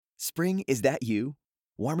Spring, is that you?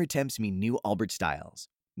 Warmer temps mean new Allbirds styles.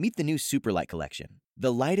 Meet the new Superlight collection,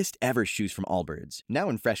 the lightest ever shoes from Allbirds, now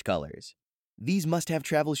in fresh colors. These must-have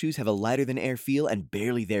travel shoes have a lighter-than-air feel and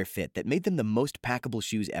barely there fit that made them the most packable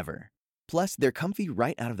shoes ever. Plus, they're comfy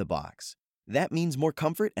right out of the box. That means more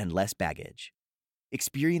comfort and less baggage.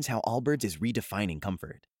 Experience how Allbirds is redefining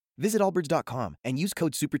comfort. Visit allbirds.com and use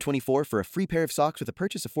code SUPER24 for a free pair of socks with a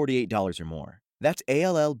purchase of $48 or more. That's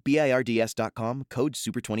ALLBIRDS.com, code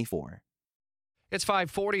SUPER24. It's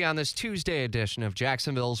 5:40 on this Tuesday edition of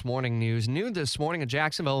Jacksonville's Morning News. New this morning, a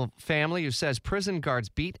Jacksonville family who says prison guards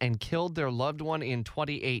beat and killed their loved one in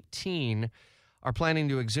 2018 are planning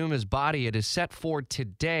to exhume his body. It is set for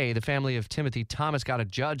today. The family of Timothy Thomas got a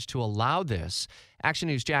judge to allow this. Action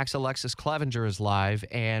News Jack's Alexus Cleavenger is live,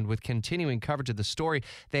 and with continuing coverage of the story,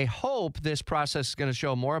 they hope this process is going to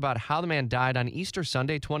show more about how the man died on Easter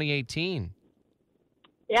Sunday 2018.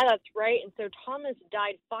 Yeah, that's right. And so Thomas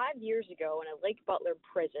died 5 years ago in a Lake Butler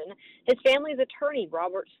prison. His family's attorney,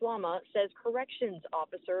 Robert Slama, says corrections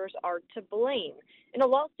officers are to blame. In a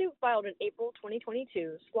lawsuit filed in April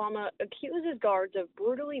 2022, Slama accuses guards of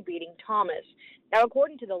brutally beating Thomas. Now,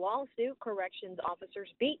 according to the lawsuit, corrections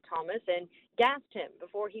officers beat Thomas and gassed him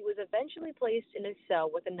before he was eventually placed in a cell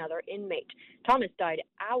with another inmate. Thomas died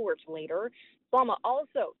hours later. Slama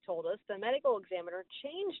also told us the medical examiner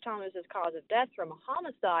changed Thomas's cause of death from a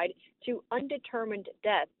homicide to undetermined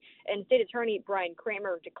death. And State Attorney Brian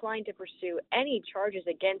Kramer declined to pursue any charges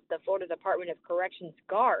against the Florida Department of Corrections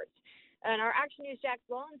guards. And our Action News Jack's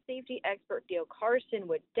law and safety expert, Theo Carson,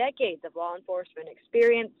 with decades of law enforcement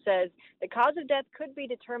experience, says the cause of death could be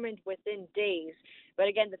determined within days. But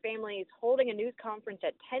again, the family is holding a news conference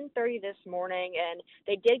at 10:30 this morning, and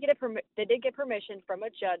they did get permission from a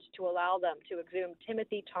judge to allow them to exhume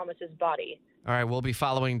Timothy Thomas's body. All right, we'll be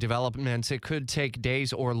following developments. It could take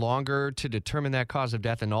days or longer to determine that cause of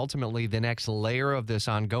death and ultimately the next layer of this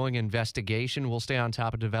ongoing investigation. We'll stay on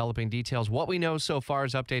top of developing details. What we know so far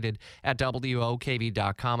is updated at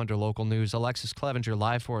WOKV.com under local news. Alexus Cleavenger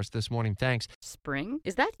live for us this morning. Thanks. Spring?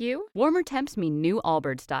 Is that you? Warmer temps mean new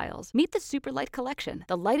Allbirds styles. Meet the Superlight collection,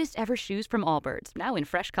 the lightest ever shoes from Allbirds, now in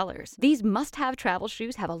fresh colors. These must-have travel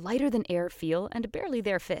shoes have a lighter-than-air feel and barely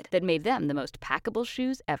there fit that made them the most packable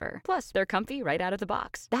shoes ever. Plus, they're comfy right out of the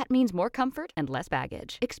box. That means more comfort and less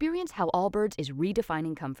baggage. Experience how Allbirds is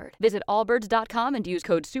redefining comfort. Visit allbirds.com and use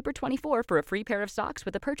code SUPER24 for a free pair of socks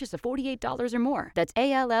with a purchase of $48 or more. That's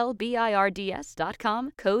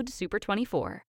ALLBIRDS.com, code SUPER24.